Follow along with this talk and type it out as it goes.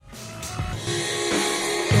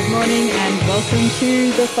morning and welcome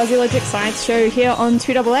to the Fuzzy Logic Science Show here on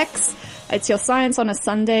 2XX. It's your science on a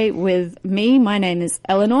Sunday with me. My name is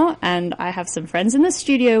Eleanor and I have some friends in the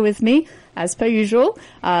studio with me, as per usual.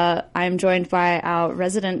 I am joined by our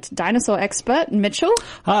resident dinosaur expert, Mitchell.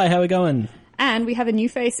 Hi, how are we going? And we have a new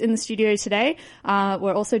face in the studio today.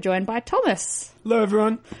 We're also joined by Thomas. Hello,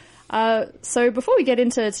 everyone. So before we get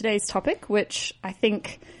into today's topic, which I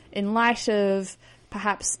think in light of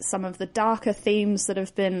perhaps some of the darker themes that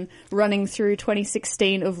have been running through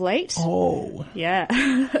 2016 of late. Oh. Yeah.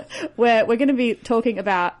 we're going to be talking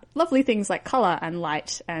about lovely things like colour and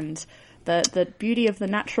light and the beauty of the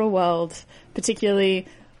natural world, particularly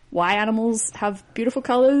why animals have beautiful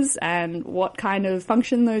colours and what kind of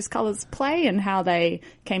function those colours play and how they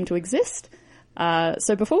came to exist.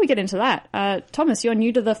 So before we get into that, Thomas, you're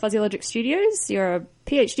new to the Fuzzy Logic Studios. You're a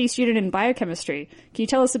PhD student in biochemistry. Can you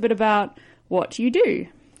tell us a bit about what you do?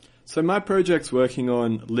 So my project's working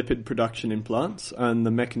on lipid production in plants and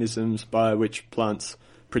the mechanisms by which plants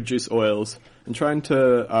produce oils and trying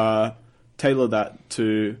to tailor that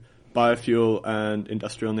to biofuel and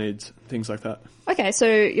industrial needs, things like that. Okay, so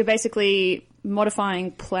you're basically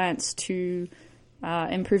modifying plants to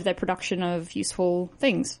improve their production of useful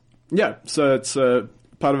things. Yeah, so it's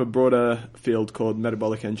part of a broader field called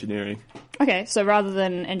metabolic engineering. Okay, so rather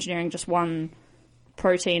than engineering just one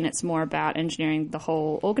protein, it's more about engineering the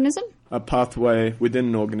whole organism? A pathway within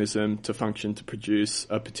an organism to function to produce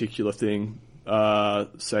a particular thing,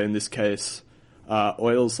 say in this case,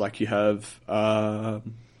 oils like you have...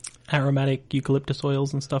 aromatic eucalyptus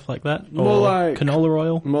oils and stuff like that? More or like canola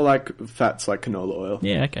oil? More like fats like canola oil.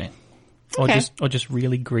 Yeah, okay. Okay. Or just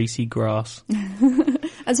really greasy grass.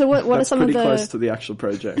 And so what are some of the... That's pretty close to the actual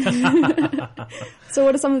project. So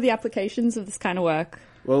what are some of the applications of this kind of work?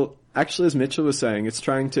 Well, actually, as Mitchell was saying, it's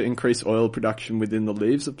trying to increase oil production within the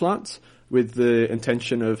leaves of plants with the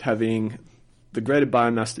intention of having the greater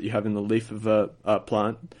biomass that you have in the leaf of a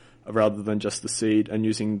plant rather than just the seed, and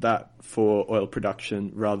using that for oil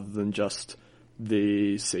production rather than just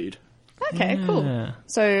the seed. Okay, Yeah. cool.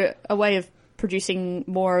 So a way of producing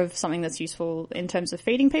more of something that's useful in terms of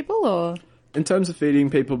feeding people, or...? In terms of feeding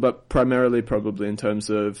people, but primarily probably in terms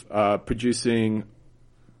of producing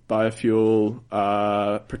biofuel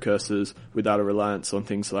precursors without a reliance on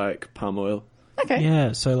things like palm oil. Okay.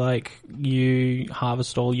 Yeah, so like you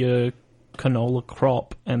harvest all your canola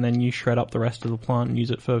crop and then you shred up the rest of the plant and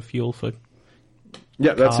use it for fuel for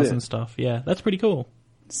Yeah, that's cars it. and stuff. Yeah, that's pretty cool.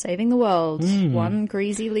 Saving the world, one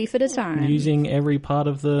greasy leaf at a time. Using every part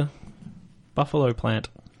of the buffalo plant.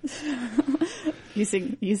 Is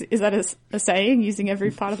that a saying? Using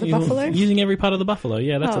every part of the buffalo? Using every part of the buffalo,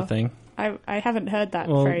 yeah, that's Oh. a thing. I haven't heard that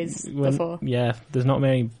Well, phrase before. Yeah, there's not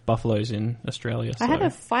many buffaloes in Australia. So. I had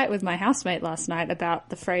a fight with my housemate last night about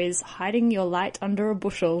the phrase "hiding your light under a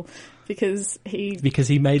bushel" because Because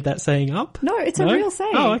he made that saying up? No, it's a real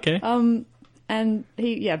saying. Oh, okay. And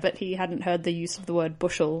but he hadn't heard the use of the word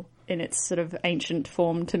bushel in its sort of ancient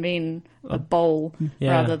form to mean a bowl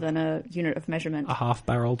Yeah. rather than a unit of measurement. A half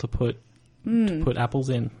barrel to put apples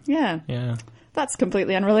in. Yeah, Yeah. that's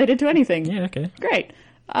completely unrelated to anything. Yeah, okay. Great.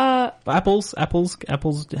 But apples,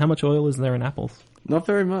 how much oil is there in apples? Not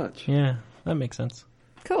very much. Yeah, that makes sense.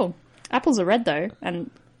 Cool. Apples are red though, and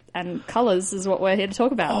colours is what we're here to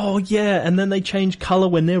talk about. Oh, yeah, and then they change colour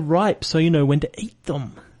when they're ripe, so you know when to eat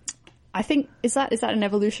them. I think, is that an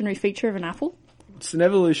evolutionary feature of an apple? It's an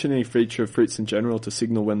evolutionary feature of fruits in general to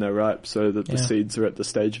signal when they're ripe so that the Yeah. seeds are at the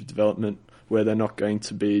stage of development where they're not going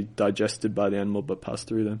to be digested by the animal but pass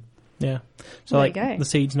through them. Yeah. So, There like, you go. the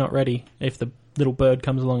seed's not ready. If the little bird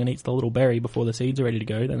comes along and eats the little berry before the seeds are ready to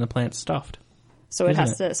go, then the plant's stuffed. So it Isn't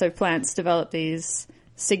has to. So plants develop these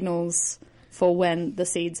signals for when the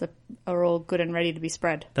seeds are all good and ready to be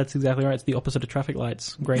spread. That's exactly right. It's the opposite of traffic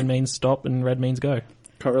lights. Green means stop and red means go.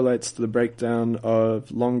 Correlates to the breakdown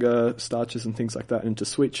of longer starches and things like that into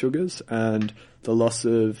sweet sugars and the loss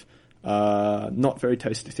of not very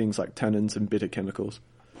tasty things like tannins and bitter chemicals.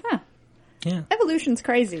 Huh. Yeah. Evolution's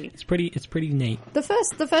crazy. It's pretty neat. The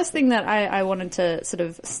first thing that I wanted to sort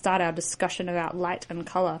of start our discussion about light and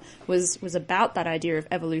colour was about that idea of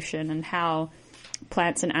evolution and how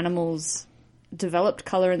plants and animals developed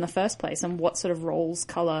colour in the first place and what sort of roles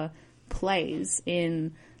colour plays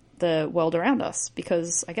in the world around us.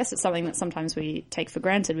 Because I guess it's something that sometimes we take for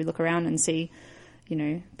granted. We look around and see,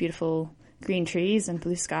 beautiful green trees and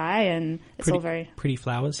blue sky, and it's all very pretty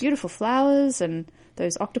flowers. beautiful flowers and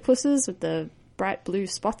those octopuses with the bright blue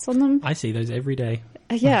spots on them. I see those every day.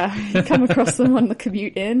 Yeah, you come across them on the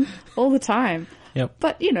commute in all the time. Yep.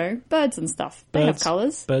 But, birds and stuff, they have Birds-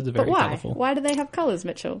 colours. birds are But very why? colourful. Why do they have colours,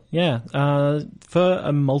 Mitchell? Yeah, for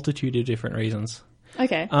a multitude of different reasons.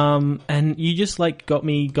 Okay. And you just like got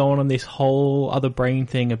me going on this whole other brain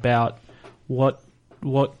thing about what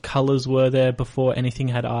colours were there before anything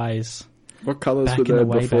had eyes. What colours Back were in the there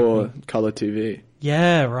way before back colour TV?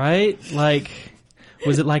 Yeah, right? Like,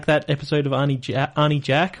 was it like that episode of Arnie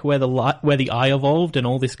Jack where the eye evolved and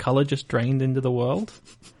all this colour just drained into the world?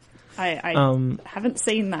 I haven't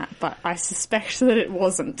seen that, but I suspect that it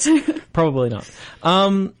wasn't. Probably not.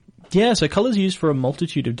 Yeah, so colour's used for a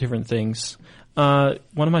multitude of different things. One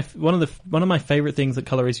of my favourite things that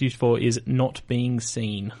colour is used for is not being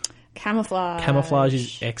seen. Camouflage. Camouflage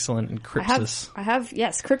is excellent, and crypsis. I have,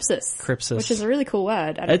 yes, crypsis. Crypsis. Which is a really cool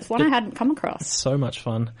word, and it's one I hadn't come across. So much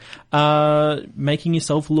fun. Making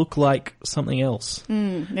yourself look like something else.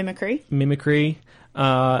 Mimicry. Mimicry,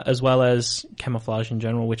 as well as camouflage in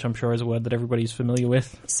general, which I'm sure is a word that everybody's familiar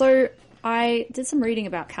with. So I did some reading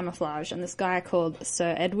about camouflage, and this guy called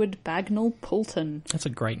Sir Edward Bagnall Poulton. That's a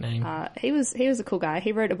great name. He was a cool guy.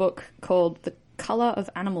 He wrote a book called The Colour of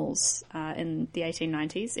Animals in the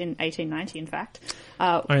 1890s, in 1890 in fact.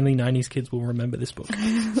 Only 90s kids will remember this book.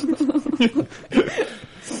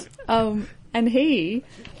 And he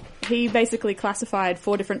basically classified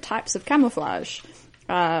 4 different types of camouflage,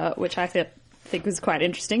 which I think was quite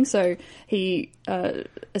interesting. So he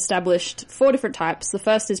established 4 different types. The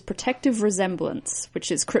first is protective resemblance, which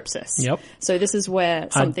is crypsis. Yep. So this is where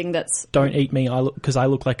something that's... Don't eat me, because I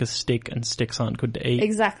look like a stick, and sticks aren't good to eat.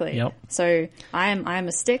 Exactly. Yep. So I am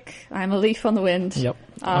a stick. I am a leaf on the wind. Yep.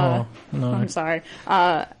 Oh, no. I'm sorry.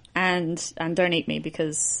 And don't eat me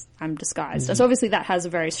because I'm disguised. So obviously that has a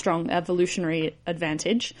very strong evolutionary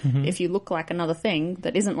advantage. Mm-hmm. If you look like another thing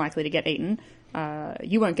that isn't likely to get eaten,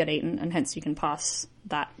 you won't get eaten, and hence you can pass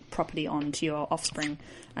that property on to your offspring.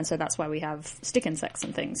 And so that's why we have stick insects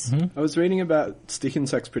and things. Mm-hmm. I was reading about stick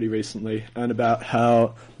insects pretty recently, and about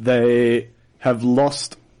how they have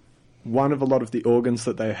lost one of a lot of the organs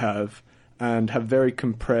that they have, and have very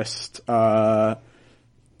compressed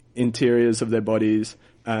interiors of their bodies,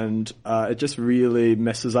 and it just really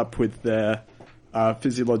messes up with their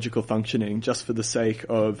physiological functioning just for the sake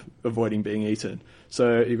of avoiding being eaten.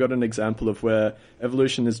 So you've got an example of where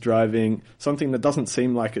evolution is driving something that doesn't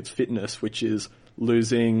seem like it's fitness, which is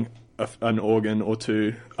losing an organ or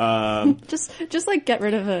two. Just like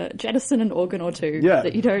jettison an organ or two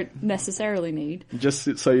that you don't necessarily need.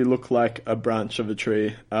 Just so you look like a branch of a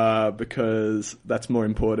tree, because that's more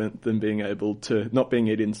important than being able to... Not being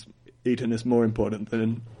eaten is more important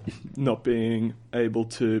than not being able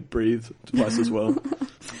to breathe twice as well.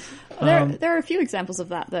 There are a few examples of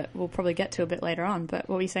that we'll probably get to a bit later on, but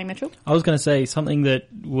what were you saying, Mitchell? I was going to say something that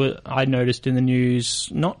I noticed in the news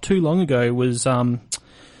not too long ago was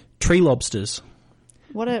tree lobsters.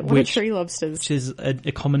 What are tree lobsters? Which is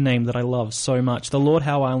a common name that I love so much. The Lord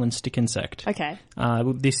Howe Island stick insect. Okay.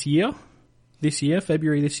 February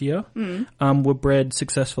this year, were bred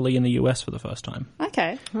successfully in the US for the first time.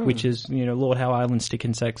 Okay. Which is, Lord Howe Island stick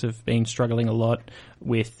insects have been struggling a lot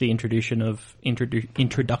with the introduction of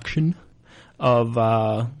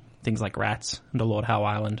things like rats into Lord Howe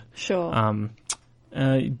Island. Sure.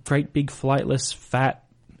 Great big flightless fat,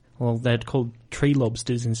 well, they're called tree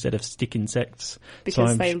lobsters instead of stick insects.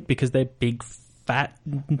 Because they're big, fat,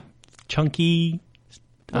 chunky...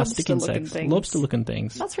 stick insects, lobster-looking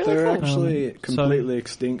things. That's really They're cool. actually completely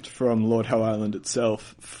extinct from Lord Howe Island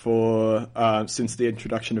itself since the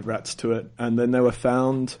introduction of rats to it, and then they were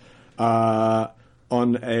found on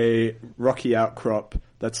a rocky outcrop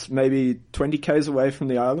that's maybe 20 k's away from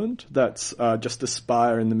the island. That's just a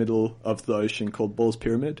spire in the middle of the ocean called Ball's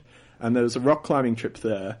Pyramid, and there was a rock climbing trip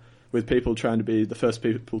there with people trying to be the first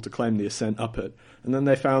people to claim the ascent up it. And then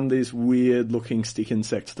they found these weird-looking stick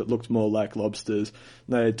insects that looked more like lobsters.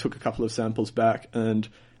 They took a couple of samples back and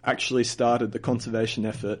actually started the conservation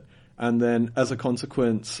effort. And then, as a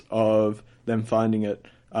consequence of them finding it,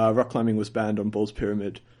 rock climbing was banned on Ball's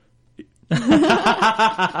Pyramid. Oh,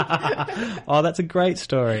 that's a great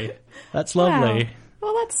story. That's lovely.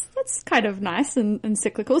 Wow. Well, that's kind of nice and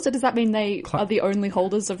cyclical. So does that mean they are the only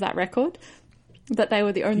holders of that record? That they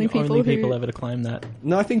were the only people ever to claim that.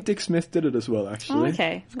 No, I think Dick Smith did it as well, actually. Oh,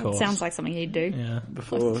 okay. Of course. Sounds like something he'd do. Yeah.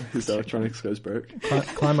 Before his electronics goes broke.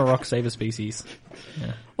 Climb a rock, save a species.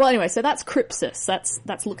 Yeah. Well, anyway, so that's crypsis.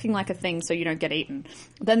 That's looking like a thing so you don't get eaten.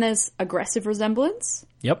 Then there's aggressive resemblance.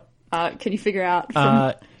 Yep. Can you figure out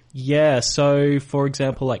from... Yeah, so, for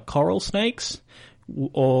example, like coral snakes,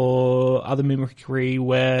 or other mimicry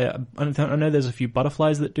where I know there's a few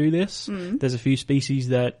butterflies that do this. There's a few species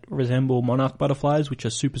that resemble monarch butterflies, which are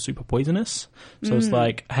super, super poisonous. So it's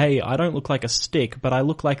like, hey, I don't look like a stick, but I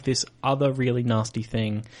look like this other really nasty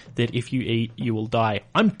thing that if you eat, you will die.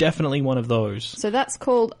 I'm definitely one of those. So that's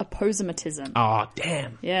called aposematism. Oh,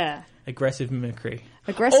 damn. Yeah. Aggressive mimicry.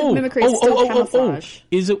 Aggressive mimicry is still camouflage.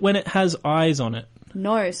 Is it when it has eyes on it?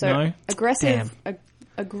 No. So No?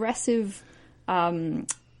 aggressive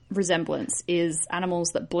resemblance is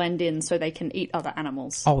animals that blend in so they can eat other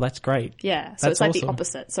animals. Oh, that's great. Yeah, so That's it's like the awesome.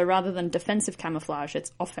 opposite. So rather than defensive camouflage,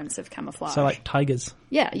 it's offensive camouflage. So like tigers.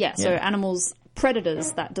 Yeah. So Yeah. animals,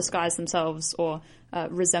 predators that disguise themselves or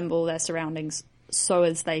resemble their surroundings so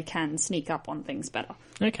as they can sneak up on things better.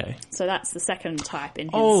 Okay. So that's the second type in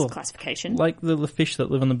his classification. Like the fish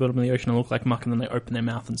that live on the bottom of the ocean and look like muck and then they open their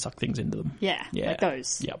mouth and suck things into them. Yeah, like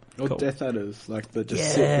those. Yep. Or cool. Death Adders, like that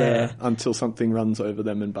just sit there until something runs over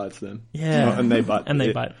them and bites them. Yeah. Oh, and they bite And they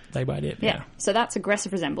it. bite. They bite it. Yeah, so that's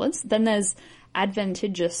aggressive resemblance. Then there's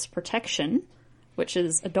adventitious protection, which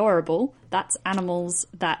is adorable. That's animals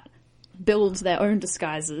that build their own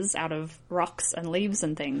disguises out of rocks and leaves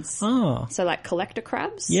and things. Oh. So like collector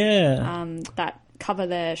crabs. Yeah. That cover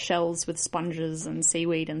their shells with sponges and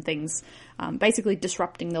seaweed and things, basically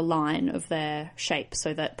disrupting the line of their shape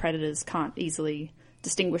so that predators can't easily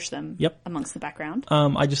distinguish them amongst the background.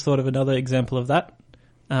 I just thought of another example of that.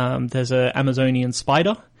 There's a Amazonian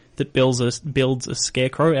spider that builds a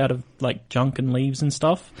scarecrow out of like junk and leaves and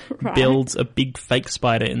stuff. Right. Builds a big fake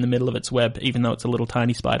spider in the middle of its web, even though it's a little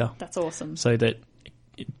tiny spider. That's awesome. So that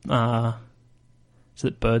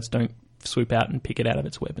birds don't swoop out and pick it out of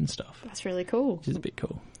its web and stuff. That's really cool. Which is a bit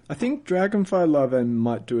cool. I think dragonfly larvae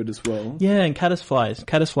might do it as well. Yeah, and caddisfly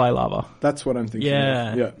larva. That's what I'm thinking.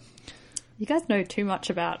 Yeah. Of. Yeah. You guys know too much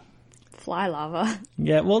about fly larvae.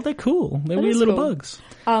 Yeah, well, they're cool. They're That weird is little cool. bugs.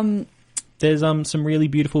 There's some really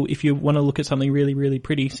beautiful, if you want to look at something really, really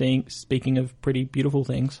pretty, speaking of pretty beautiful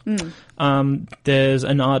things, there's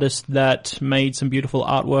an artist that made some beautiful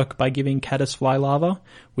artwork by giving caddisfly larvae,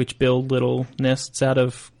 which build little nests out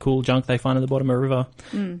of cool junk they find at the bottom of a river,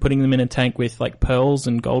 putting them in a tank with like pearls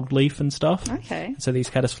and gold leaf and stuff. Okay. So these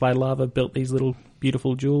caddisfly larvae built these little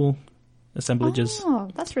beautiful jewel assemblages. Oh,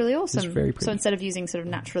 that's really awesome. It's very pretty. So instead of using sort of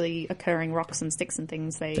naturally occurring rocks and sticks and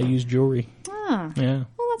things, they use jewelry. Ah, Yeah,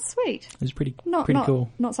 well, that's sweet. it's pretty Not cool.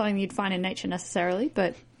 Not something you'd find in nature necessarily,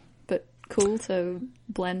 but cool to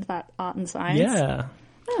blend that art and science. Yeah.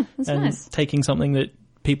 Oh, that's And nice. taking something that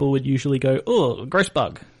people would usually go, oh, gross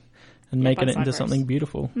bug, and making bugs it into are gross. something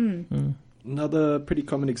beautiful. Another pretty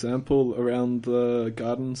common example around the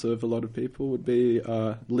gardens of a lot of people would be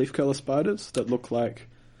leaf curler spiders that look like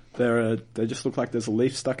they just look like there's a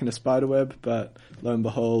leaf stuck in a spider web, but lo and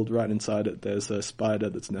behold, right inside it there's a spider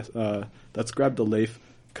that's grabbed a leaf,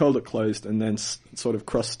 curled it closed, and then sort of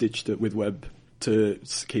cross-stitched it with web to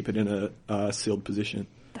keep it in a sealed position.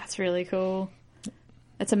 That's really cool.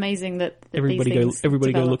 It's amazing that Everybody these things go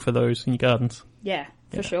develop. look for those in your gardens. Yeah,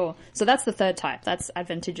 for sure. So that's the third type. That's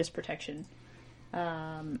adventitious protection.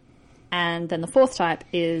 And then the fourth type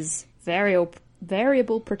is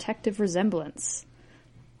variable protective resemblance.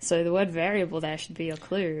 So the word variable there should be your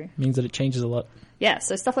clue. Means that it changes a lot. Yeah,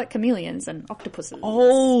 so stuff like chameleons and octopuses.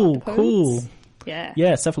 Oh, octopodes. cool. Yeah.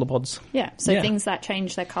 Yeah, cephalopods. Yeah, so Yeah. things that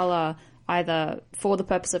change their colour either for the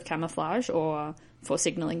purpose of camouflage or for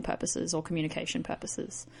signalling purposes or communication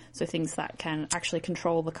purposes. So things that can actually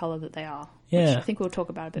control the colour that they are. Which Yeah. I think we'll talk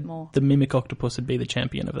about a bit more. The mimic octopus would be the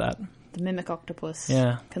champion of that. The mimic octopus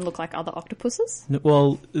Yeah. can look like other octopuses.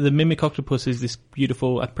 Well, the mimic octopus is this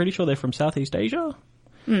beautiful, I'm pretty sure they're from Southeast Asia.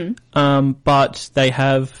 But they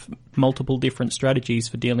have multiple different strategies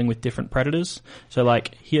for dealing with different predators. So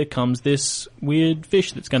like, here comes this weird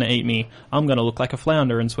fish that's going to eat me. I'm going to look like a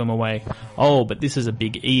flounder and swim away. Oh, but this is a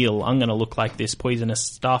big eel. I'm going to look like this poisonous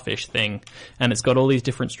starfish thing. And it's got all these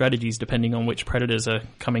different strategies depending on which predators are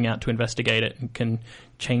coming out to investigate it, and can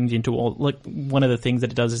change into all, like, one of the things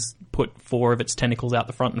that it does is put 4 of its tentacles out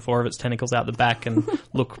the front and 4 of its tentacles out the back and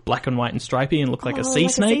look black and white and stripy and look like a sea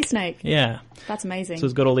like snake. a sea snake. Yeah. That's amazing. So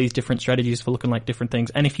it's got all these different strategies for looking like different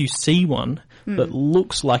things. And if you see one that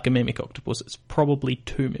looks like a mimic octopus, it's probably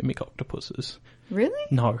 2 mimic octopuses. Really?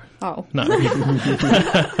 No. Oh. No.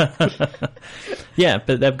 Yeah,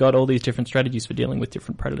 but they've got all these different strategies for dealing with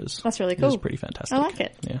different predators. That's really cool. It's pretty fantastic. I like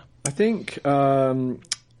it. Yeah. I think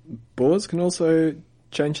boars can also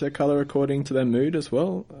change their colour according to their mood as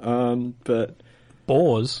well. But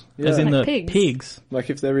Boars, as Yeah. in Like the pigs. like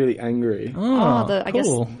if they're really angry, Oh, I guess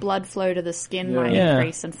cool. blood flow to the skin Yeah. might Yeah.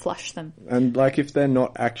 increase and flush them. and like if they're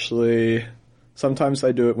not actually Sometimes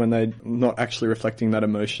they do it when they're not actually reflecting that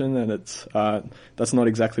emotion, and it's that's not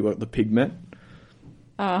exactly what the pig meant.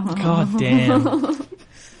 God damn.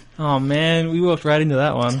 Oh man, we walked right into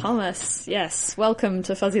that one. Thomas, yes. Welcome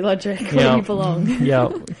to Fuzzy Logic, where you belong.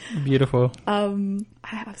 Yeah, beautiful. I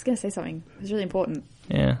was going to say something. It was really important.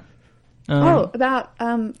 Yeah. About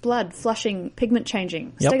blood flushing, pigment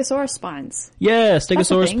changing, Stegosaurus spines. Yeah,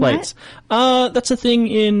 Stegosaurus plates. Right? That's a thing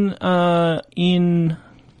in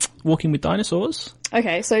Walking with Dinosaurs.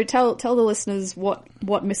 Okay, so tell the listeners what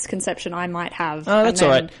misconception I might have. That's all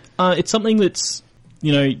right. It's something that's,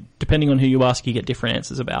 depending on who you ask, you get different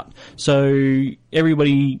answers about. So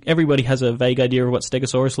everybody has a vague idea of what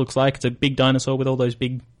Stegosaurus looks like. It's a big dinosaur with all those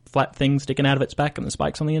big flat things sticking out of its back and the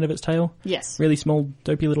spikes on the end of its tail. Yes. Really small,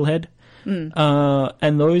 dopey little head.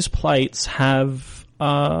 And those plates have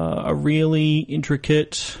a really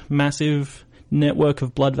intricate, massive network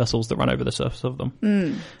of blood vessels that run over the surface of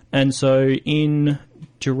them. And so in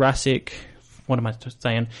Jurassic,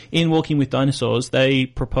 in Walking with Dinosaurs, they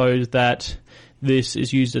proposed that this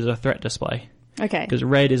is used as a threat display. Okay. Because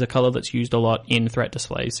red is a colour that's used a lot in threat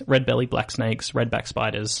displays. Red belly black snakes, red back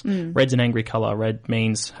spiders. Red's an angry colour. Red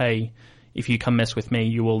means, hey, if you come mess with me,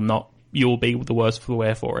 you will be the worse for the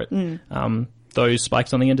wear for it. Those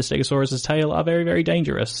spikes on the end of Stegosaurus' tail are very, very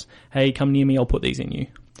dangerous. Hey, come near me, I'll put these in you.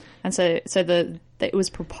 And so it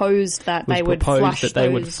was proposed that they would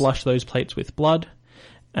flush those plates with blood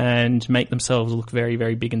and make themselves look very,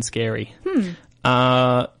 very big and scary.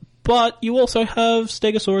 But you also have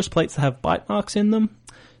Stegosaurus plates that have bite marks in them.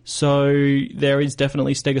 So there is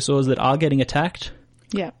definitely Stegosaurs that are getting attacked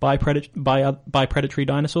by predatory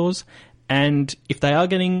dinosaurs. And if they are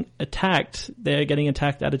getting attacked, they're getting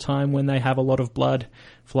attacked at a time when they have a lot of blood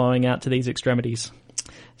flowing out to these extremities.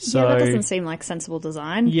 So, that doesn't seem like sensible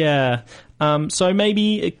design. Yeah. So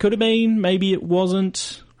maybe it could have been, maybe it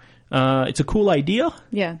wasn't. It's a cool idea.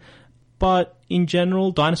 Yeah. But in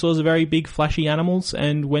general, dinosaurs are very big, flashy animals,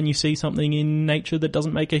 and when you see something in nature that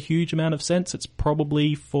doesn't make a huge amount of sense, it's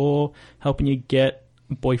probably for helping you get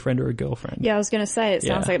a boyfriend or a girlfriend. Yeah, I was going to say, it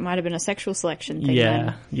sounds like it might have been a sexual selection thing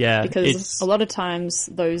then. Yeah. Because a lot of times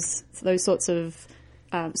those sorts of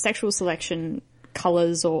sexual selection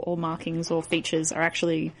colours or markings or features are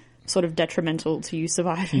actually sort of detrimental to you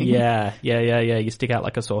surviving. Yeah. You stick out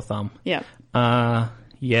like a sore thumb. Yeah.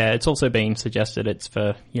 Yeah, it's also been suggested it's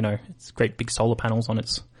for, it's great big solar panels on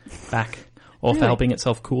its back, or for helping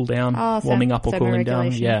itself cool down, warming up or cooling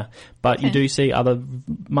down. Yeah, but you do see other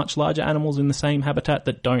much larger animals in the same habitat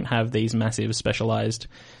that don't have these massive specialized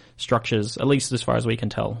structures, at least as far as we can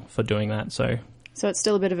tell, for doing that. So it's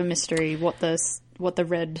still a bit of a mystery what the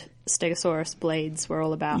red Stegosaurus blades were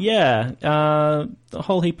all about. Yeah, a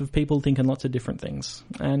whole heap of people thinking lots of different things.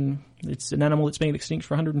 And it's an animal that's been extinct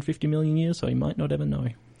for 150 million years, so you might not ever know.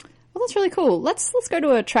 Well, that's really cool. Let's go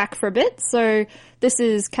to a track for a bit. So this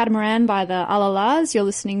is Catamaran by the Alalas. You're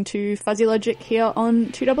listening to Fuzzy Logic here on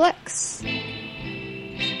 2XX.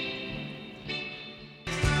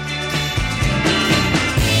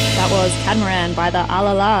 That was Catamaran by the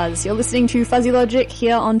Alalas. You're listening to Fuzzy Logic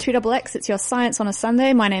here on 2XX. It's your Science on a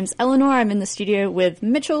Sunday. My name's Eleanor. I'm in the studio with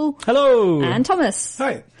Mitchell. Hello. And Thomas.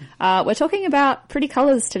 Hi. We're talking about pretty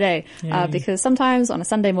colours today because sometimes on a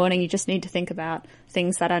Sunday morning you just need to think about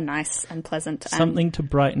things that are nice and pleasant. Something to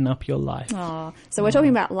brighten up your life. So we're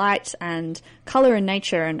talking about light and colour in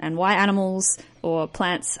nature and why animals or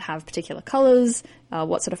plants have particular colours,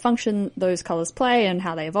 what sort of function those colours play and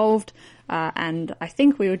how they evolved. And I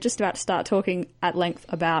think we were just about to start talking at length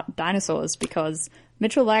about dinosaurs because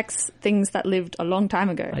Mitchell likes things that lived a long time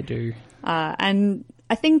ago. I do. And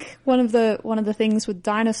I think one of the things with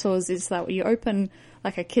dinosaurs is that when you open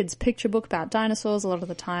like a kid's picture book about dinosaurs, a lot of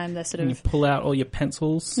the time they're sort of... You pull out all your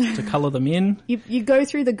pencils to colour them in. You go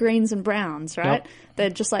through the greens and browns, right? Yep. They're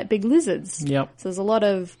just like big lizards. Yep. So there's a lot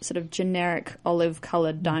of sort of generic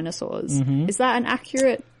olive-coloured dinosaurs. Mm-hmm. Is that an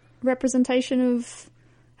accurate representation of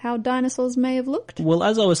how dinosaurs may have looked? Well,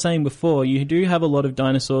 as I was saying before, you do have a lot of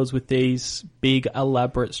dinosaurs with these big,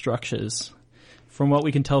 elaborate structures. From what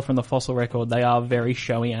we can tell from the fossil record, they are very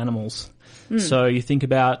showy animals. So you think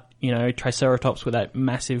about, Triceratops with that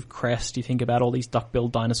massive crest. You think about all these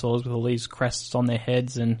duck-billed dinosaurs with all these crests on their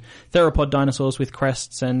heads, and theropod dinosaurs with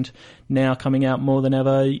crests, and now coming out more than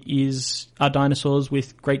ever are dinosaurs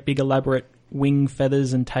with great big elaborate wing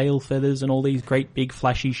feathers and tail feathers and all these great big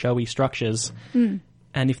flashy showy structures.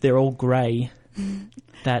 And if they're all grey,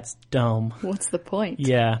 that's dumb. What's the point?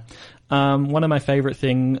 Yeah. One of my favorite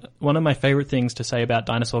things to say about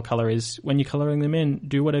dinosaur color is when you're coloring them in,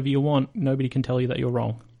 do whatever you want. Nobody can tell you that you're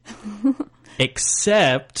wrong.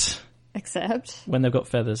 Except Except when they've got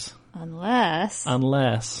feathers. Unless.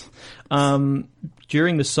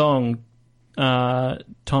 During the song,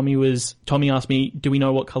 Tommy asked me, "Do we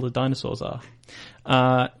know what color dinosaurs are?"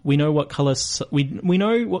 We know what colors we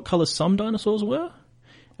know what colors some dinosaurs were,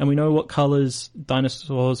 and we know what colors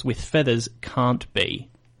dinosaurs with feathers can't be,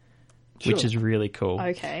 which is really cool.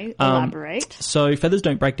 Okay, elaborate. So feathers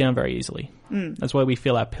don't break down very easily. That's why we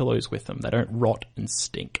fill our pillows with them. They don't rot and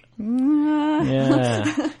stink.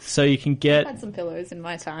 Yeah. So you can get... I had some pillows in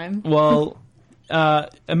my time. Well,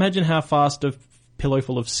 imagine how fast a pillow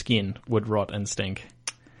full of skin would rot and stink.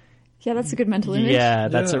 Yeah, that's a good mental image. Yeah,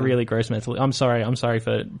 that's a really gross mental... I'm sorry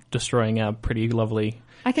for destroying our pretty lovely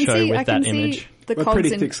show with that image. The We're cogs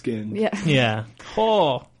pretty thick-skinned. Yeah. Yeah.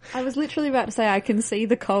 Oh... I was literally about to say I can see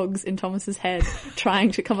the cogs in Thomas's head trying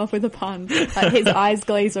to come up with a pun. His eyes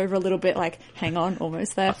glaze over a little bit like, hang on,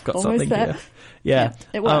 almost there. I've got almost something there. here. Yeah.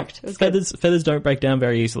 It worked. It was feathers don't break down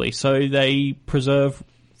very easily, so they preserve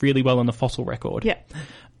really well on the fossil record. Yeah.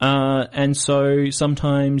 And so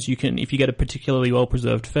sometimes you can, if you get a particularly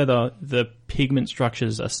well-preserved feather, the pigment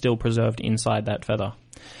structures are still preserved inside that feather.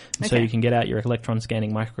 Okay. So you can get out your electron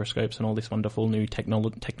scanning microscopes and all this wonderful new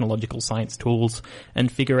technological science tools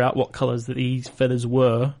and figure out what colours these feathers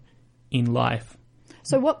were in life.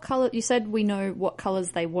 So what colour, you said we know what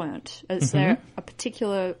colours they weren't. Is there a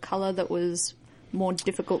particular colour that was more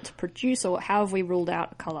difficult to produce, or how have we ruled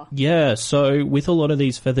out a colour? Yeah, so with a lot of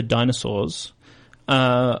these feathered dinosaurs,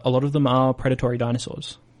 a lot of them are predatory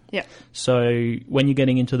dinosaurs. Yeah. So when you're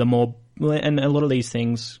getting into the more... And a lot of these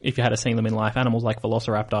things, if you had seen them in life, animals like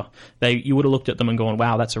Velociraptor, you would have looked at them and gone,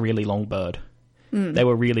 wow, that's a really long bird. They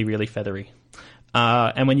were really, really feathery.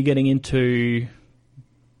 And when you're getting into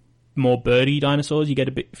more birdy dinosaurs, you get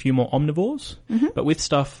a few more omnivores. But with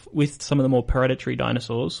some of the more predatory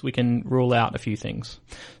dinosaurs, we can rule out a few things.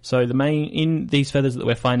 So in these feathers that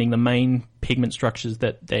we're finding, the main pigment structures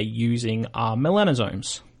that they're using are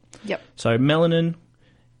melanosomes. Yep. So melanin...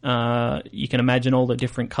 you can imagine all the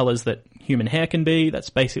different colours that human hair can be.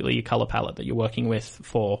 That's basically your colour palette that you're working with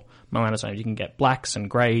for melanosomes. You can get blacks and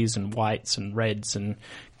greys and whites and reds and,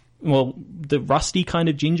 well, the rusty kind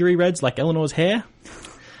of gingery reds like Eleanor's hair.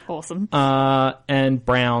 Awesome. And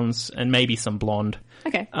browns and maybe some blonde.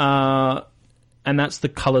 Okay. And that's the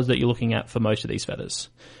colours that you're looking at for most of these feathers.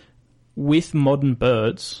 With modern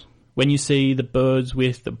birds... When you see the birds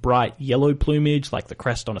with the bright yellow plumage, like the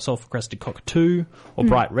crest on a sulphur-crested cockatoo, or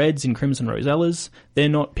bright reds in crimson rosellas, they're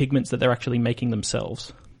not pigments that they're actually making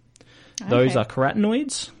themselves. Okay. Those are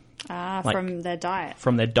carotenoids. From their diet.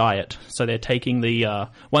 From their diet. So they're taking the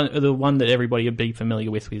one that everybody would be familiar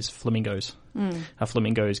with is flamingos. How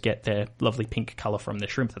flamingos get their lovely pink colour from the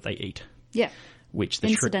shrimp that they eat. Yeah.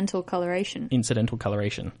 Incidental coloration. Incidental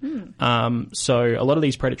coloration. So a lot of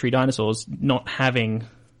these predatory dinosaurs not having...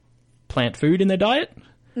 plant food in their diet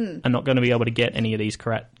are not going to be able to get any of these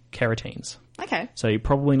carotenes. Okay. So you're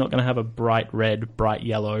probably not going to have a bright red, bright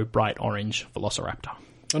yellow, bright orange Velociraptor.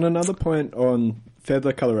 On another point on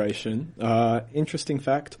feather coloration, interesting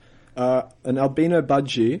fact, an albino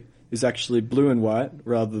budgie is actually blue and white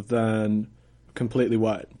rather than completely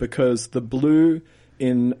white, because the blue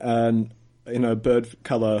in a bird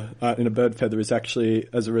color, in a bird feather is actually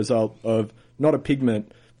as a result of not a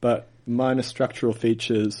pigment, but minor structural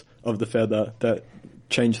features of the feather that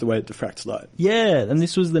change the way it diffracts light. Yeah, and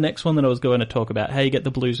this was the next one that I was going to talk about, how you get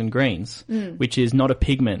the blues and greens, which is not a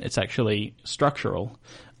pigment, it's actually structural.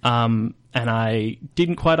 And I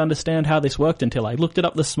didn't quite understand how this worked until I looked it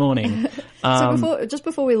up this morning. So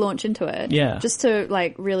before we launch into it, yeah. Just to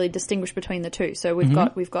like really distinguish between the two. So we've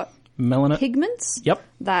got Melanin. Pigments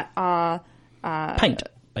that are paint,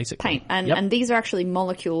 basically. And these are actually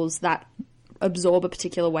molecules that absorb a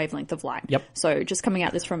particular wavelength of light. Yep. So just coming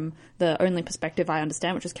at this from the only perspective I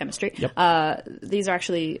understand, which is chemistry, these are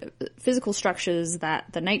actually physical structures that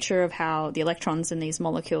the nature of how the electrons in these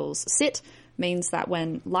molecules sit means that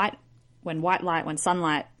when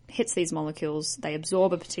sunlight hits these molecules, they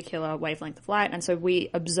absorb a particular wavelength of light, and so we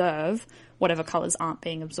observe whatever colours aren't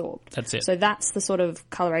being absorbed. That's it. So that's the sort of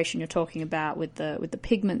coloration you're talking about with the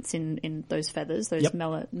pigments in those feathers, those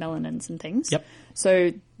melanins and things. Yep.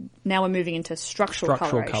 So now we're moving into structural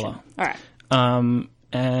coloration. Colour. All right.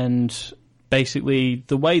 And basically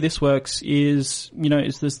the way this works is,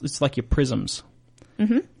 it's like your prisms.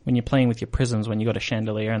 Mm-hmm. When you're playing with your prisms, when you've got a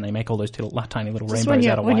chandelier and they make all those tiny little rainbows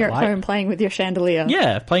out of white light. When you're at home playing with your chandelier.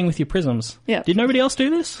 Yeah, playing with your prisms. Yeah. Did nobody else do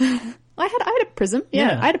this? I had a prism.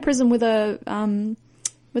 Yeah. I had a prism with a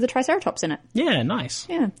triceratops in it. Yeah, nice.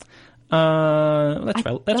 Yeah. That's that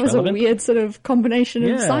relevant. Was a weird sort of combination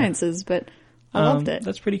of sciences, but I loved it.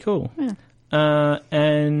 That's pretty cool. Yeah.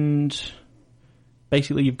 And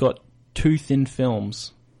basically you've got two thin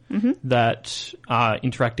films that are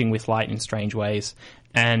interacting with light in strange ways.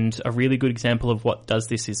 And a really good example of what does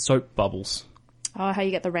this is soap bubbles. Oh, how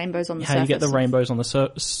you get the rainbows on the surface. How you get the rainbows on the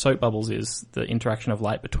soap bubbles is the interaction of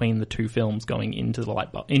light between the two films going into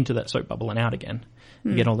the into that soap bubble and out again.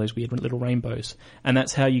 You get all those weird little rainbows. And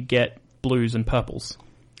that's how you get blues and purples.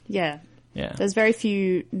 Yeah. Yeah. There's very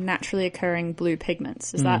few naturally occurring blue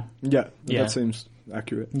pigments. Is that? Yeah, that seems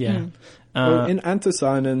accurate. Yeah. Well, in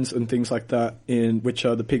anthocyanins and things like that, which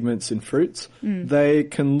are the pigments in fruits, they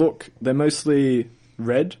can they're mostly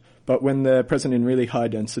red, but when they're present in really high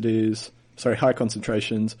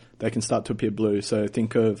concentrations, they can start to appear blue. So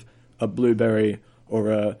think of a blueberry or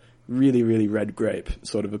a really, really red grape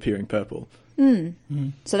sort of appearing purple.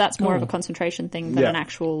 So that's more of a concentration thing than an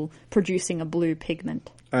actual producing a blue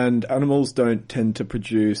pigment. And animals don't tend to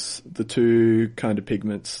produce the two kind of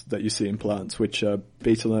pigments that you see in plants, which are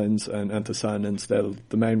betalains and anthocyanins. They're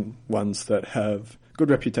the main ones that have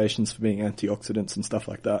good reputations for being antioxidants and stuff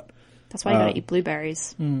like that. That's why you gotta eat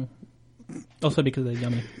blueberries. Also because they're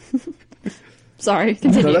yummy. Sorry,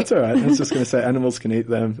 continue. No, that's all right. I was just going to say animals can eat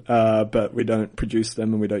them, but we don't produce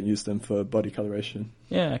them and we don't use them for body coloration.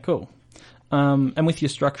 Yeah, cool. And with your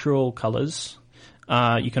structural colours,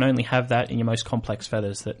 you can only have that in your most complex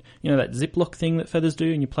feathers. That that ziplock thing that feathers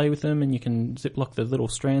do, and you play with them, and you can ziplock the little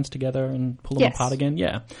strands together and pull them apart again.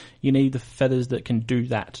 Yeah, you need the feathers that can do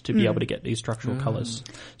that to be able to get these structural colours.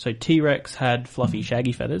 So T-Rex had fluffy,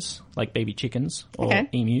 shaggy feathers like baby chickens or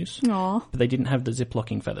emus, but they didn't have the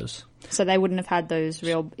ziplocking feathers. So they wouldn't have had those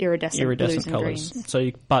real iridescent blues and colours.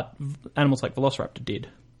 greens. But animals like Velociraptor did.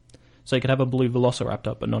 So you could have a blue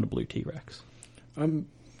Velociraptor, but not a blue T-Rex. I'm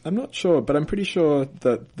not sure, but I'm pretty sure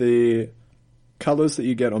that the colours that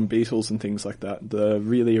you get on beetles and things like that, the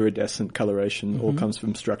really iridescent coloration, all comes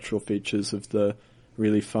from structural features of the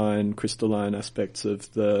really fine crystalline aspects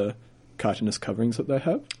of the chitinous coverings that they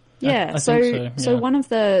have. Yeah, I think so one of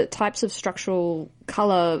the types of structural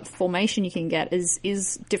colour formation you can get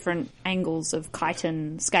is different angles of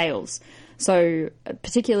chitin scales. So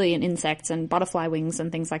particularly in insects and butterfly wings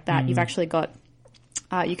and things like that, you've actually got,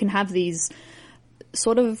 you can have these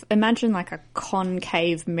sort of, imagine like a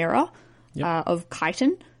concave mirror of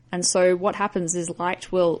chitin. And so what happens is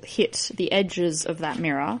light will hit the edges of that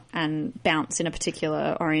mirror and bounce in a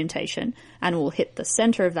particular orientation, and will hit the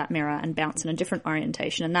center of that mirror and bounce in a different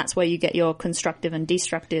orientation. And that's where you get your constructive and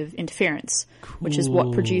destructive interference, which is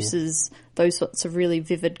what produces those sorts of really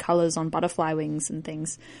vivid colors on butterfly wings and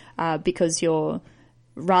things, because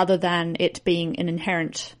rather than it being an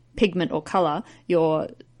inherent pigment or color,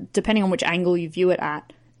 depending on which angle you view it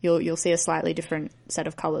at, you'll see a slightly different set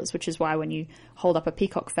of colours, which is why when you hold up a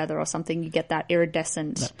peacock feather or something, you get that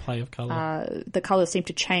iridescent... That play of colour. The colours seem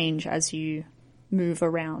to change as you move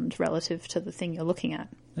around relative to the thing you're looking at.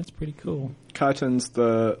 That's pretty cool. Chitin's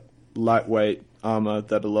the lightweight armour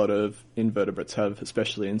that a lot of invertebrates have,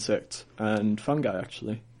 especially insects and fungi,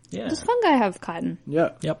 actually. Yeah. Does fungi have chitin?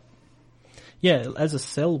 Yeah. Yep. Yeah, as a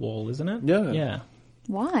cell wall, isn't it? Yeah. Yeah.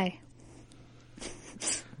 Why?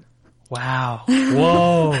 Wow.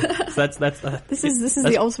 Whoa. So that's this is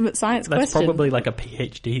the ultimate science question. That's probably like a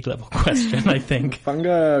PhD level question, I think. Fungi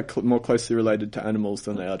are more closely related to animals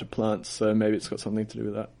than they are to plants, so maybe it's got something to do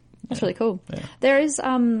with that. That's really cool. Yeah. There is,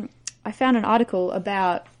 I found an article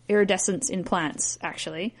about iridescence in plants,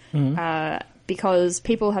 actually, because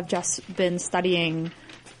people have just been studying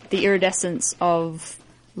the iridescence of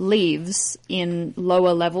leaves in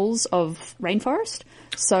lower levels of rainforest.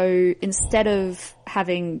 So instead of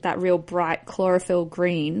having that real bright chlorophyll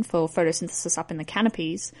green for photosynthesis up in the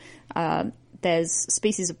canopies, there's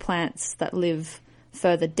species of plants that live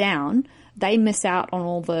further down. They miss out on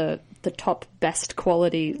all the top best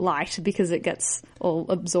quality light because it gets all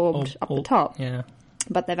absorbed up the top. Yeah.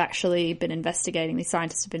 But they've actually been investigating, these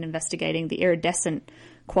scientists have been investigating the iridescent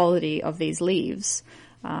quality of these leaves.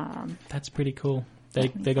 That's pretty cool.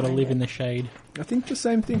 They got to live in the shade. I think the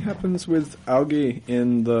same thing happens with algae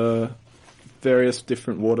in the various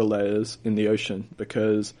different water layers in the ocean,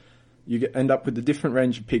 because you end up with a different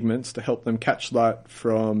range of pigments to help them catch light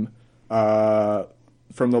from the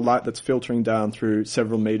light that's filtering down through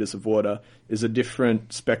several meters of water is a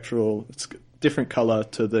different different color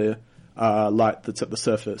to the light that's at the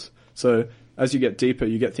surface. So as you get deeper,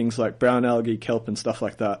 you get things like brown algae, kelp, and stuff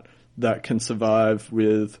like that can survive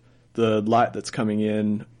with the light that's coming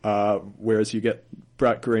in, whereas you get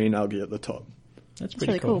bright green algae at the top. That's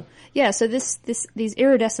pretty really cool. Yeah, so these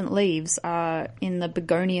iridescent leaves are in the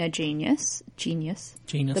Begonia genus.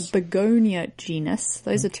 The Begonia genus.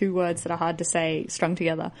 Those are two words that are hard to say strung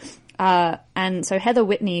together. And so Heather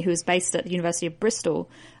Whitney, who's based at the University of Bristol,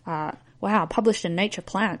 Wow, published in Nature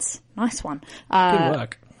Plants. Nice one. Good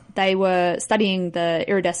work. They were studying the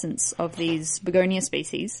iridescence of these begonia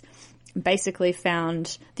species, basically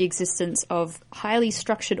found the existence of highly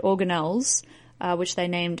structured organelles, which they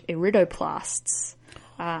named iridoplasts.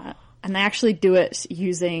 And they actually do it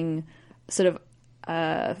using sort of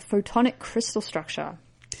photonic crystal structure.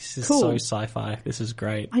 This is so sci-fi. This is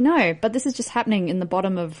great. I know, but this is just happening in the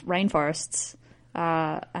bottom of rainforests.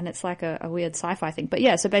 And it's like a weird sci-fi thing. But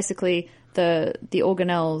yeah, so basically the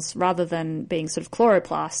organelles, rather than being sort of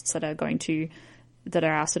chloroplasts that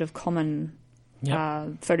are our sort of common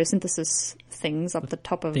photosynthesis things up the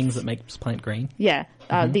top of... Things that make plant green. Yeah.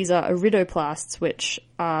 These are iridoplasts, which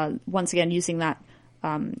are, once again, using that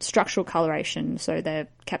structural coloration. So they're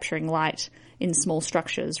capturing light in small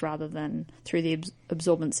structures rather than through the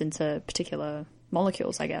absorbance into particular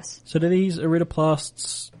molecules, I guess. So do these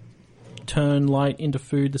iridoplasts turn light into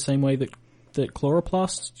food the same way that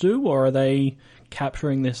chloroplasts do, or are they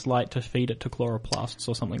capturing this light to feed it to chloroplasts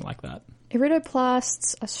or something like that?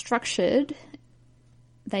 Iridoplasts are structured.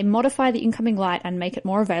 They modify the incoming light and make it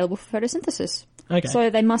more available for photosynthesis. Okay.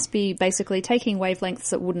 So they must be basically taking wavelengths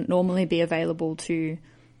that wouldn't normally be available to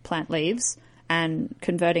plant leaves and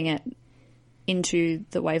converting it into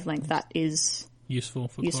the wavelength that is useful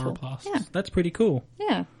for chloroplasts. Yeah. That's pretty cool.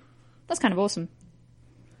 Yeah. That's kind of awesome.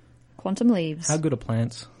 Quantum leaves. How good are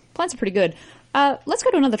plants? Plants are pretty good. Let's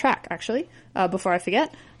go to another track, actually, before I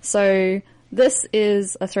forget. So this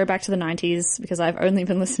is a throwback to the 90s, because I've only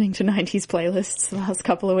been listening to 90s playlists the last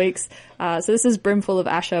couple of weeks. So this is Brimful of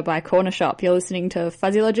Asher by Corner Shop. You're listening to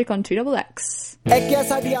Fuzzy Logic on 2XX.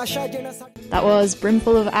 That was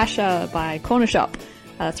Brimful of Asher by Corner Shop.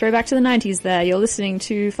 Throwback to the 90s there. You're listening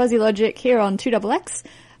to Fuzzy Logic here on 2XX.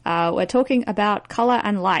 We're talking about colour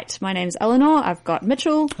and light. My name's Eleanor. I've got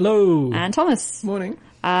Mitchell. Hello. And Thomas. Morning.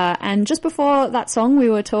 And just before that song, we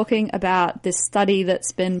were talking about this study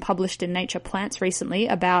that's been published in Nature Plants recently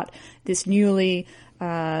about this newly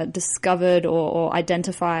discovered or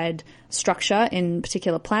identified structure in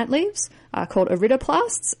particular plant leaves called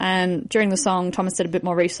iridoplasts. And during the song, Thomas did a bit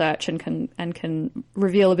more research and can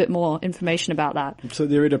reveal a bit more information about that. So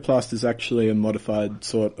the iridoplast is actually a modified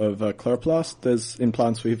sort of chloroplast. In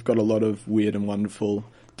plants we've got a lot of weird and wonderful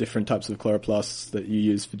different types of chloroplasts that you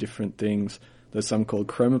use for different things. There's some called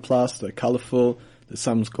chromoplasts, they're colourful. There's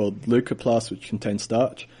some called leucoplasts, which contain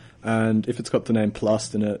starch. And if it's got the name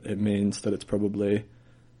plast in it, it means that it's probably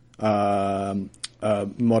a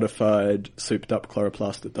modified, souped-up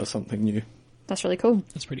chloroplast that does something new. That's really cool.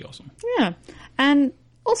 That's pretty awesome. Yeah. And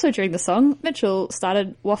also during the song, Mitchell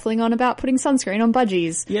started waffling on about putting sunscreen on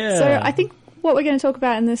budgies. Yeah. So I think what we're going to talk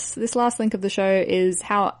about in this last link of the show is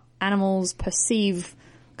how animals perceive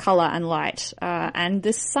colour and light. And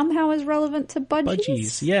this somehow is relevant to budgies.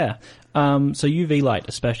 Budgies, yeah. So UV light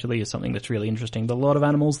especially is something that's really interesting that a lot of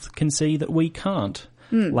animals can see that we can't.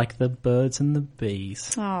 Like the birds and the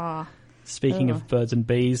bees. Ah. Speaking of birds and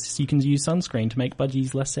bees, you can use sunscreen to make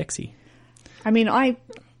budgies less sexy. I mean,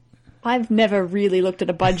 I've never really looked at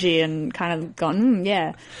a budgie and kind of gone,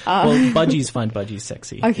 yeah. Well, budgies find budgies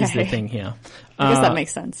sexy is the thing here. I guess that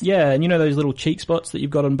makes sense. Yeah, and you know those little cheek spots that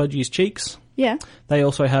you've got on budgies' cheeks? Yeah. They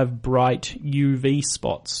also have bright UV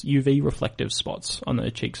spots, UV reflective spots on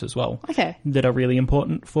their cheeks as well. Okay. That are really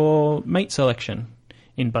important for mate selection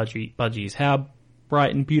in budgies. How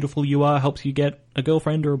bright and beautiful you are helps you get a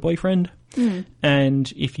girlfriend or a boyfriend.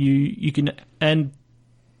 And if you can, and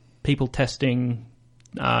people testing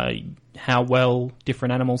how well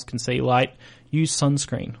different animals can see light, use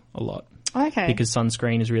sunscreen a lot. Okay. Because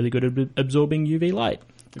sunscreen is really good at absorbing UV light.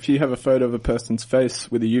 If you have a photo of a person's face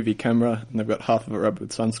with a UV camera and they've got half of it rubbed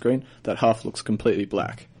with sunscreen, that half looks completely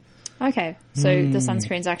black. Okay. So the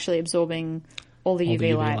sunscreen's actually absorbing all the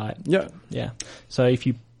UV light. Yeah. Yeah. So if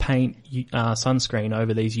you paint sunscreen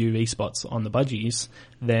over these UV spots on the budgies,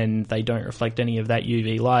 then they don't reflect any of that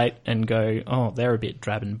UV light and go, oh, they're a bit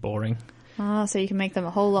drab and boring. Ah, so you can make them a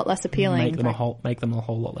whole lot less appealing. Make them a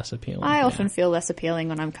whole lot less appealing. I often feel less appealing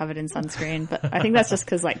when I'm covered in sunscreen, but I think that's just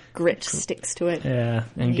because like grit sticks to it. Yeah,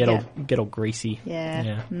 and get all greasy.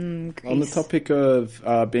 Yeah. On the topic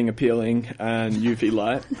of being appealing and UV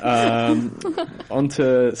light,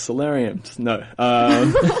 onto solariums. No,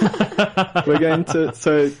 we're going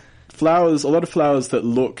to flowers. A lot of flowers that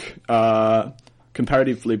look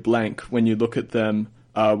comparatively blank when you look at them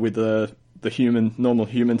with the normal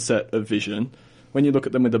human set of vision. When you look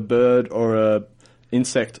at them with a bird or a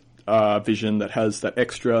insect vision that has that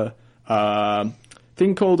extra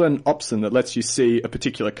thing called an opsin that lets you see a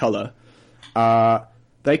particular colour,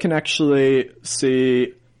 they can actually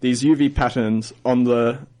see these UV patterns on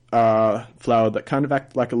the flower that kind of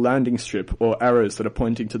act like a landing strip or arrows that are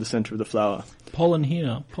pointing to the center of the flower. Pollen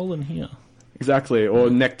here, pollen here. Exactly, or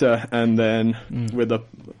nectar, and then with the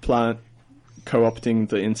plant co-opting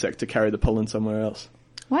the insect to carry the pollen somewhere else.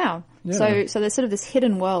 Wow. Yeah. So there's sort of this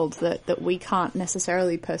hidden world that we can't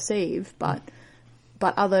necessarily perceive, but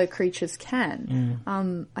other creatures can.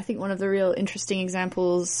 I think one of the real interesting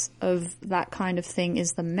examples of that kind of thing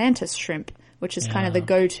is the mantis shrimp, which is kind of the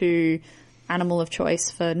go-to animal of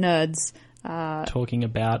choice for nerds. Talking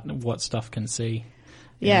about what stuff can see.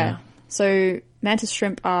 Yeah. So mantis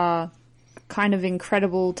shrimp are kind of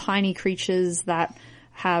incredible tiny creatures that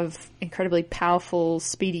have incredibly powerful,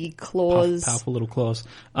 speedy claws. Powerful little claws.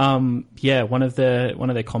 One of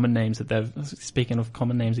their common names that they've, speaking of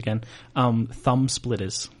common names again, thumb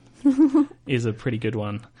splitters is a pretty good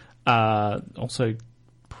one. Also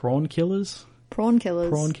prawn killers. Prawn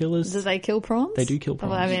killers. Do they kill prawns? They do kill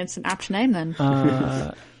prawns. Well, I mean, it's an apt name then.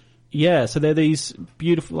 So they're these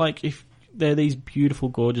beautiful, they're these beautiful,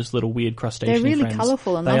 gorgeous little weird crustacean friends. They're really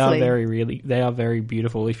colourful and lovely. They are very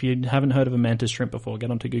beautiful. If you haven't heard of a mantis shrimp before, get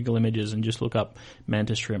onto Google Images and just look up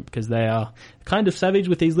mantis shrimp, because they are kind of savage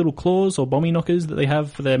with these little claws or bommy knockers that they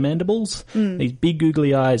have for their mandibles. These big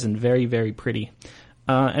googly eyes and very, very pretty.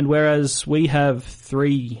 And whereas we have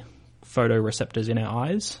 3 photoreceptors in our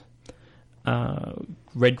eyes,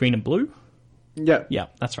 red, green and blue. Yeah. Yeah,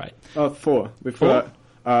 that's right. 4. We've got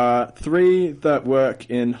 3 that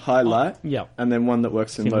work in high light, and then 1 that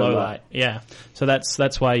works in low light. Yeah, so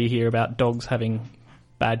that's why you hear about dogs having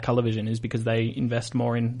bad colour vision, is because they invest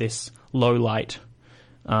more in this low light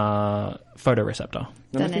photoreceptor.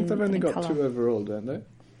 And I think they've only got colour. 2 overall, don't they?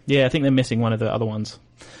 Yeah, I think they're missing one of the other ones.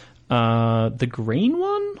 The green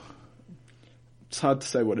one? It's hard to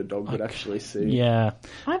say what a dog would actually see. Yeah,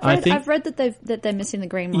 I've read that they're missing the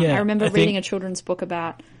green one. Yeah, I remember reading a children's book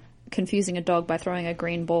about confusing a dog by throwing a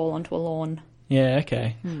green ball onto a lawn. Yeah,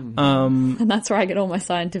 okay. And that's where I get all my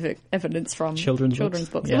scientific evidence from. Children's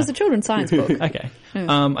books. Yeah. It was a children's science book. Okay.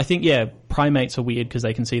 I think, primates are weird because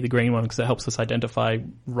they can see the green one because it helps us identify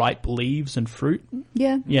ripe leaves and fruit.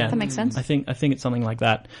 Yeah, that makes sense. I think it's something like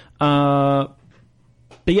that. But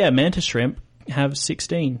yeah, mantis shrimp have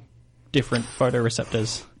 16 different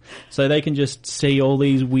photoreceptors. So they can just see all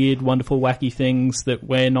these weird, wonderful, wacky things that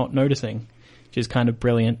we're not noticing, which is kind of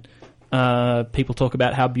brilliant. People talk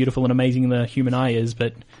about how beautiful and amazing the human eye is,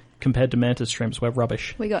 but compared to mantis shrimps, we're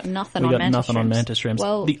rubbish. We got nothing on mantis shrimps.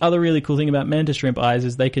 Well, the other really cool thing about mantis shrimp eyes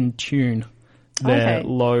is they can tune their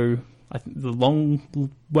the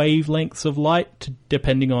long wavelengths of light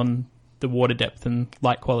depending on the water depth and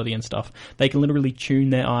light quality and stuff. They can literally tune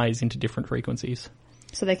their eyes into different frequencies.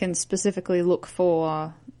 So they can specifically look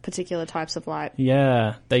for particular types of light.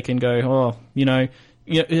 Yeah, they can go,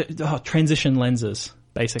 transition lenses,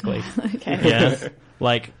 basically. Okay. Yeah,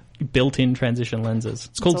 like built-in transition lenses.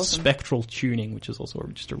 It's called spectral tuning, which is also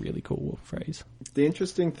just a really cool phrase. The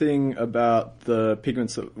interesting thing about the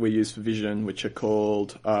pigments that we use for vision, which are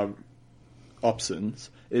called opsins,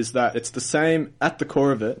 is that it's the same, at the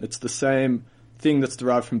core of it, it's the same thing that's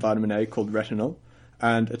derived from vitamin A called retinol,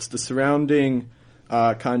 and it's the surrounding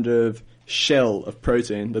kind of shell of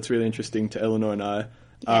protein that's really interesting to Eleanor and I.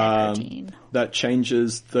 That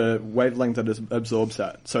changes the wavelength that it absorbs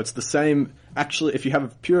at. So it's the same. Actually, if you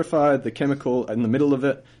have purified the chemical in the middle of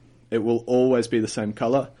it, it will always be the same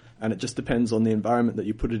color, and it just depends on the environment that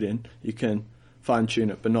you put it in. You can fine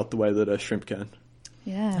tune it, but not the way that a shrimp can.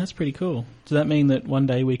 Yeah, that's pretty cool. Does that mean that one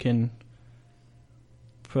day we can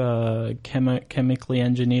chemically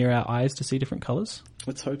engineer our eyes to see different colors?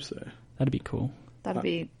 Let's hope so. That'd be cool. That'd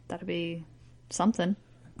be something.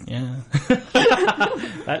 Yeah.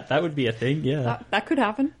 that would be a thing, yeah. That could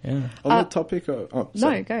happen. Yeah. On the topic of...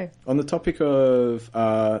 No, go. On the topic of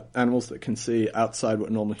animals that can see outside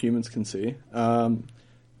what normal humans can see,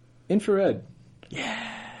 infrared. Yeah.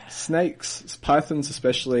 Snakes, pythons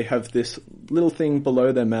especially, have this little thing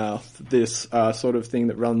below their mouth, this sort of thing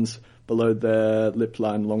that runs below their lip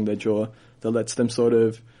line along their jaw that lets them sort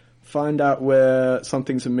of find out where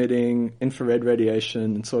something's emitting infrared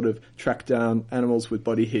radiation and sort of track down animals with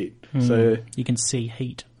body heat. So you can see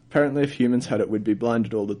heat. Apparently if humans had it, we'd be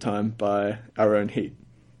blinded all the time by our own heat.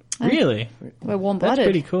 Really? We're warm-blooded. That's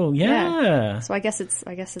pretty cool. Yeah. So I guess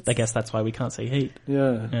that's why we can't see heat.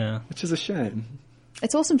 Yeah. Which is a shame.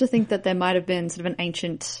 It's awesome to think that there might have been sort of an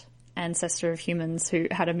ancient ancestor of humans who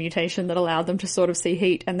had a mutation that allowed them to sort of see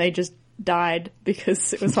heat, and they just died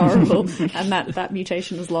because it was horrible, and that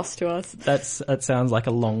mutation was lost to us. That sounds like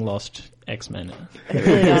a long-lost X-Men. It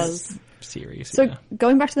really does. Series. So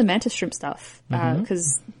going back to the mantis shrimp stuff,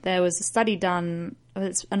 because there was a study done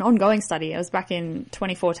it's an ongoing study. It was back in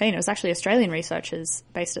 2014. It was actually Australian researchers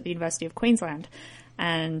based at the University of Queensland,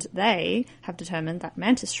 and they have determined that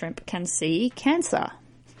mantis shrimp can see cancer.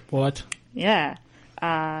 What? Yeah.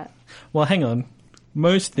 Well, hang on.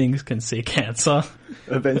 Most things can see cancer.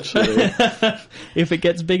 Eventually. If it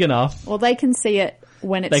gets big enough. Well, they can see it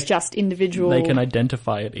when it's just individual... They can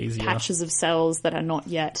identify it easier. Patches of cells that are not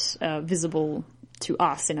yet visible to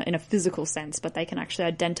us in a physical sense, but they can actually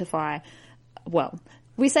identify... Well,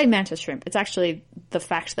 we say mantis shrimp. It's actually the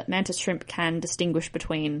fact that mantis shrimp can distinguish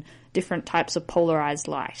between different types of polarized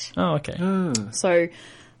light. Oh, okay. So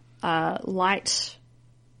light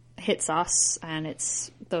hits us, and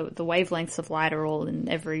it's the wavelengths of light are all in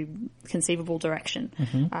every conceivable direction.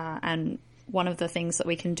 And one of the things that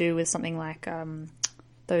we can do with something like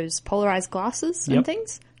those polarized glasses and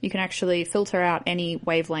things, you can actually filter out any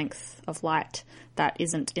wavelength of light that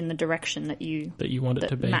isn't in the direction that you want it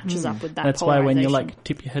to be. Matches up with that. That's why when you like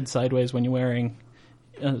tip your head sideways when you're wearing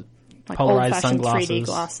like polarized sunglasses, 3D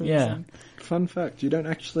glasses. Yeah. Fun fact: you don't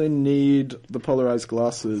actually need the polarized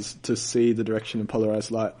glasses to see the direction of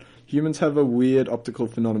polarized light. Humans have a weird optical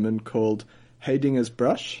phenomenon called Heydinger's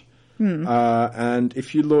brush. And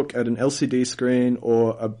if you look at an LCD screen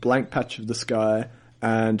or a blank patch of the sky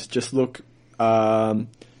and just look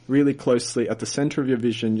really closely at the center of your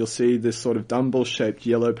vision, you'll see this sort of dumbbell-shaped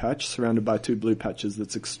yellow patch surrounded by two blue patches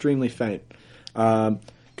that's extremely faint.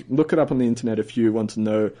 Look it up on the internet if you want to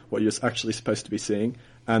know what you're actually supposed to be seeing.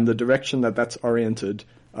 And the direction that that's oriented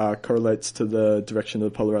correlates to the direction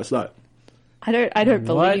of the polarized light. I don't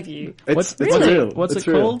believe you. It's really? real. What's it's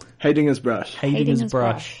it real. called? Heydinger's brush. Heydinger's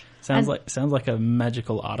brush. Sounds like a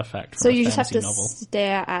magical artifact. From so a you just have to novel.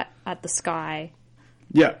 stare at the sky.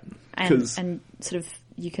 Yeah, and sort of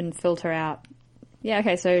you can filter out. Yeah.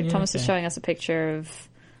 Okay. So Thomas is showing us a picture of.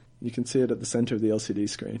 You can see it at the center of the LCD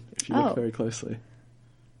screen if you look very closely.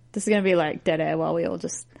 This is going to be like dead air while we all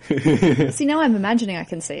just... See, now I'm imagining I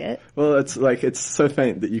can see it. Well, it's so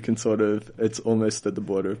faint that you can it's almost at the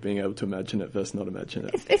border of being able to imagine it versus not imagine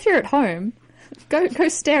it. If you're at home, go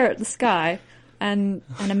stare at the sky and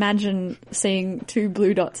imagine seeing two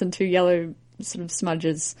blue dots and two yellow sort of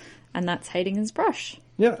smudges, and that's Heydinger's brush.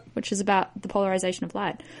 Yeah. Which is about the polarization of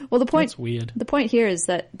light. Well, That's weird. The point here is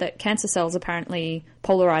that cancer cells apparently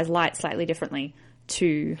polarize light slightly differently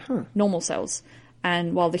to normal cells.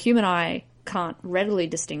 And while the human eye can't readily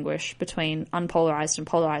distinguish between unpolarized and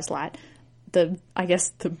polarized light, the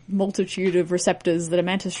multitude of receptors that a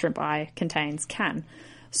mantis shrimp eye contains can.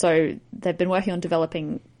 So they've been working on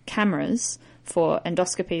developing cameras for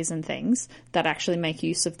endoscopies and things that actually make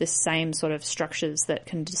use of this same sort of structures that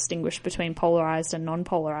can distinguish between polarized and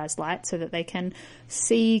non-polarized light so that they can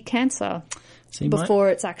see cancer before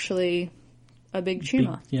it's actually a big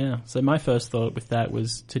tumour. So my first thought with that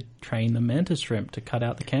was to train the mantis shrimp to cut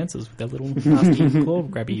out the cancers with their little nasty claw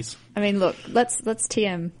grabbies. I mean, look, let's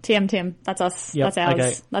TM. That's us. Yep, that's ours.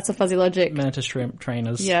 Okay. That's a Fuzzy Logic. Mantis shrimp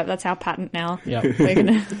trainers. Yeah, that's our patent now.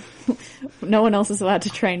 Yeah. No one else is allowed to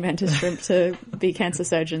train mantis shrimp to be cancer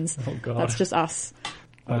surgeons. Oh, God. That's just us.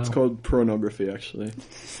 It's called pornography, actually.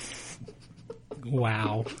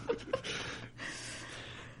 Wow.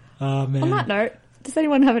 Oh, man. On that note, does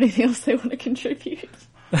anyone have anything else they want to contribute?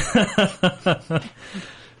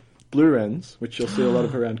 Blue wrens, which you'll see a lot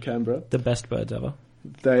of around Canberra. The best birds ever.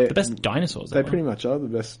 The best dinosaurs ever. They pretty much are the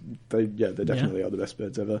best. They definitely are the best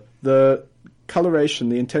birds ever. The coloration,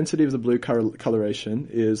 the intensity of the blue coloration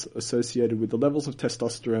is associated with the levels of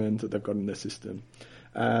testosterone that they've got in their system.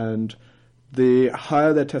 And the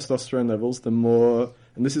higher their testosterone levels, the more,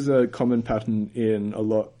 and this is a common pattern in a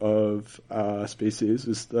lot of species,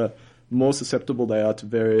 is the more susceptible they are to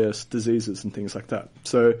various diseases and things like that.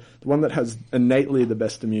 So the one that has innately the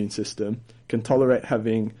best immune system can tolerate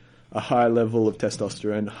having a higher level of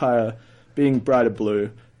testosterone, being brighter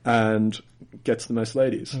blue, and gets the most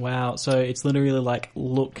ladies. Wow. So it's literally like,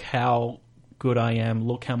 look how good I am,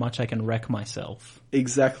 look how much I can wreck myself.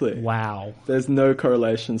 Exactly. Wow. There's no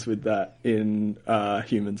correlations with that in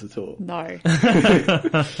humans at all. No.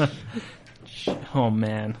 Oh,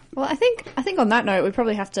 man. Well, I think on that note, we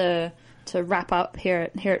probably have to wrap up here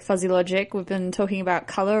at Fuzzy Logic. We've been talking about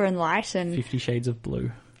colour and light and 50 Shades of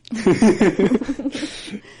Blue.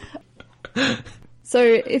 So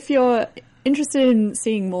if you're interested in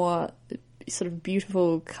seeing more sort of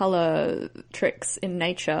beautiful colour tricks in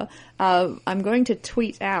nature, I'm going to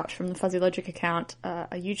tweet out from the Fuzzy Logic account a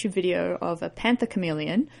YouTube video of a panther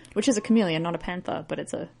chameleon, which is a chameleon, not a panther, but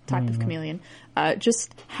it's a type of chameleon,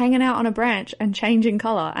 just hanging out on a branch and changing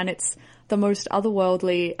colour, and it's the most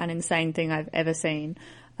otherworldly and insane thing I've ever seen.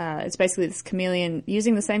 It's basically this chameleon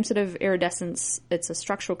using the same sort of iridescence. It's a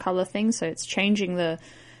structural color thing, so it's changing the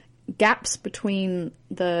gaps between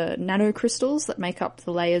the nanocrystals that make up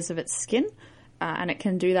the layers of its skin. And it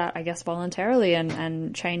can do that, I guess, voluntarily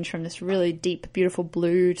and change from this really deep, beautiful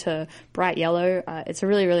blue to bright yellow. It's a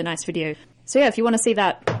really, really nice video. So yeah, if you want to see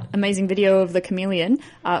that amazing video of the chameleon,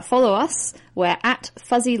 follow us. We're at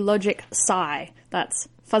Fuzzy Logic Sci. That's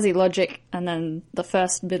Fuzzy Logic and then the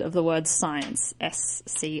first bit of the word science,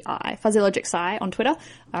 SCI. Fuzzy Logic Sci on Twitter.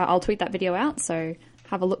 I'll tweet that video out, so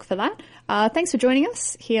have a look for that. Thanks for joining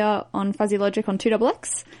us here on Fuzzy Logic on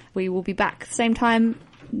 2XX. We will be back same time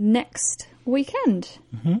next weekend.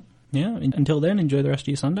 Mm-hmm. Yeah, until then, enjoy the rest of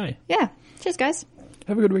your Sunday. Yeah. Cheers, guys.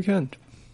 Have a good weekend.